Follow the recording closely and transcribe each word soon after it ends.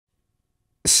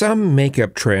Some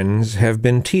makeup trends have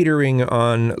been teetering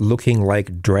on looking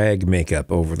like drag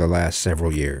makeup over the last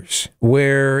several years,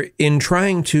 where in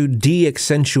trying to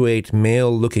de-accentuate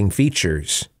male-looking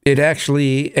features, it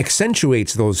actually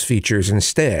accentuates those features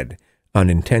instead,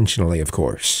 unintentionally, of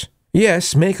course.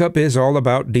 Yes, makeup is all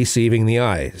about deceiving the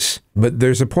eyes, but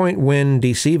there's a point when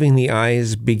deceiving the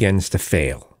eyes begins to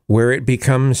fail, where it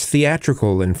becomes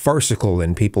theatrical and farcical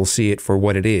and people see it for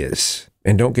what it is.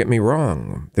 And don't get me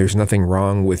wrong, there's nothing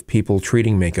wrong with people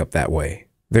treating makeup that way.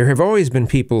 There have always been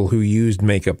people who used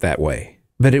makeup that way,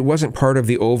 but it wasn't part of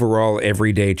the overall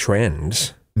everyday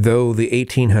trends, though the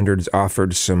 1800s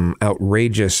offered some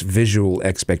outrageous visual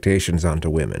expectations onto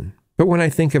women. But when I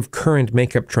think of current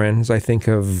makeup trends, I think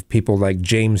of people like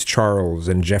James Charles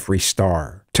and Jeffree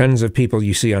Star, tons of people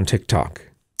you see on TikTok,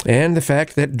 and the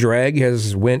fact that drag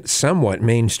has went somewhat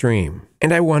mainstream.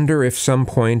 And I wonder if some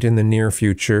point in the near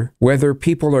future, whether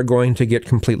people are going to get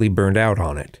completely burned out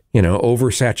on it.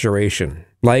 Oversaturation.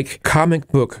 Like comic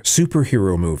book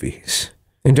superhero movies.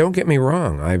 And don't get me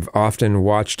wrong, I've often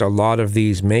watched a lot of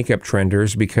these makeup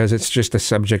trenders because it's just a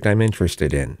subject I'm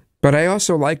interested in. But I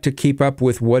also like to keep up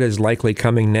with what is likely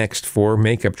coming next for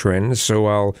makeup trends, so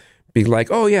I'll be like,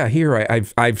 oh yeah, here,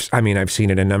 I've seen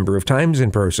it a number of times in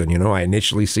person. I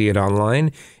initially see it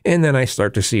online, and then I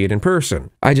start to see it in person.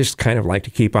 I just kind of like to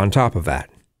keep on top of that.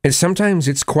 And sometimes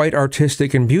it's quite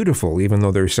artistic and beautiful, even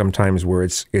though there's some times where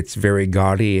it's very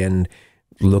gaudy and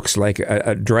looks like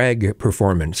a drag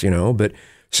performance, but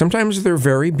sometimes they're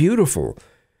very beautiful.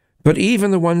 But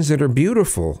even the ones that are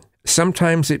beautiful,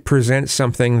 sometimes it presents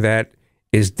something that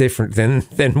is different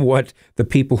than what the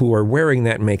people who are wearing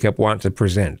that makeup want to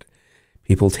present.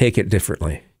 People take it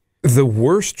differently. The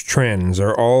worst trends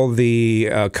are all the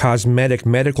cosmetic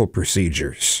medical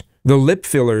procedures. The lip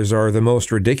fillers are the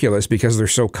most ridiculous because they're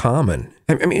so common.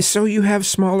 So you have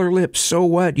smaller lips, so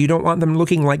what? You don't want them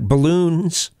looking like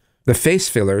balloons. The face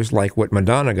fillers, like what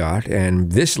Madonna got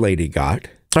and this lady got,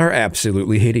 are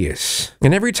absolutely hideous.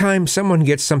 And every time someone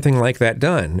gets something like that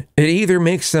done, it either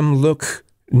makes them look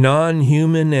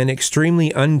non-human and extremely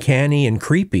uncanny and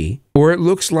creepy, or it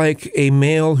looks like a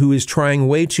male who is trying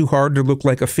way too hard to look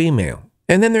like a female.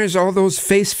 And then there's all those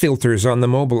face filters on the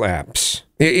mobile apps.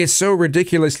 It's so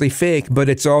ridiculously fake, but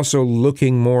it's also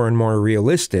looking more and more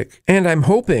realistic. And I'm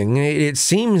hoping, it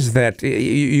seems that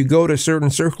you go to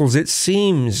certain circles, it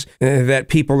seems that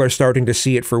people are starting to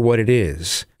see it for what it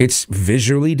is. It's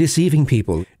visually deceiving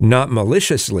people. Not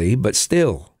maliciously, but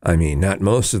still. Not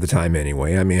most of the time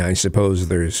anyway. I suppose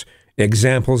there's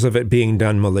examples of it being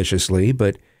done maliciously,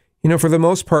 but, for the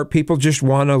most part, people just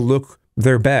want to look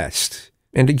their best.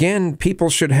 And again, people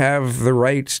should have the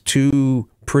right to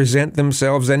present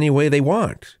themselves any way they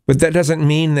want. But that doesn't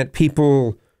mean that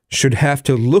people should have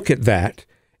to look at that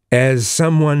as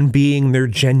someone being their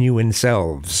genuine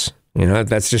selves.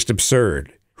 That's just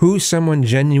absurd. Who someone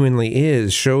genuinely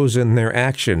is shows in their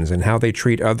actions and how they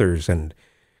treat others and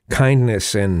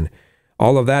kindness and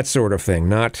all of that sort of thing,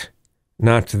 not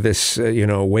this,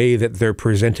 way that they're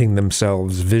presenting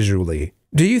themselves visually.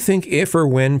 Do you think if or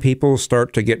when people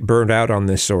start to get burned out on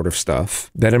this sort of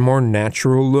stuff, that a more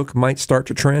natural look might start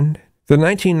to trend? The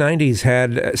 1990s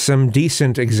had some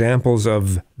decent examples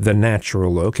of the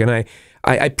natural look, and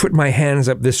I put my hands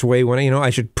up this way when, I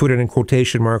should put it in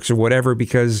quotation marks or whatever,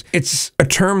 because it's a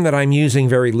term that I'm using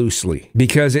very loosely,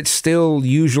 because it still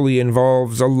usually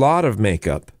involves a lot of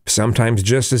makeup, sometimes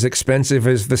just as expensive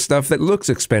as the stuff that looks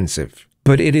expensive.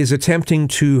 But it is attempting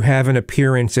to have an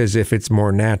appearance as if it's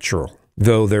more natural.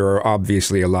 Though there are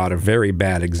obviously a lot of very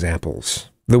bad examples.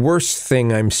 The worst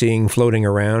thing I'm seeing floating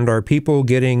around are people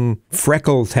getting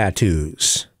freckle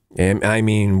tattoos.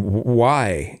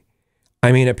 Why?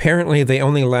 Apparently they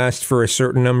only last for a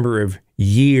certain number of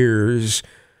years,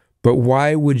 but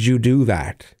why would you do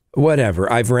that?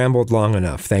 Whatever, I've rambled long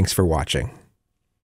enough. Thanks for watching.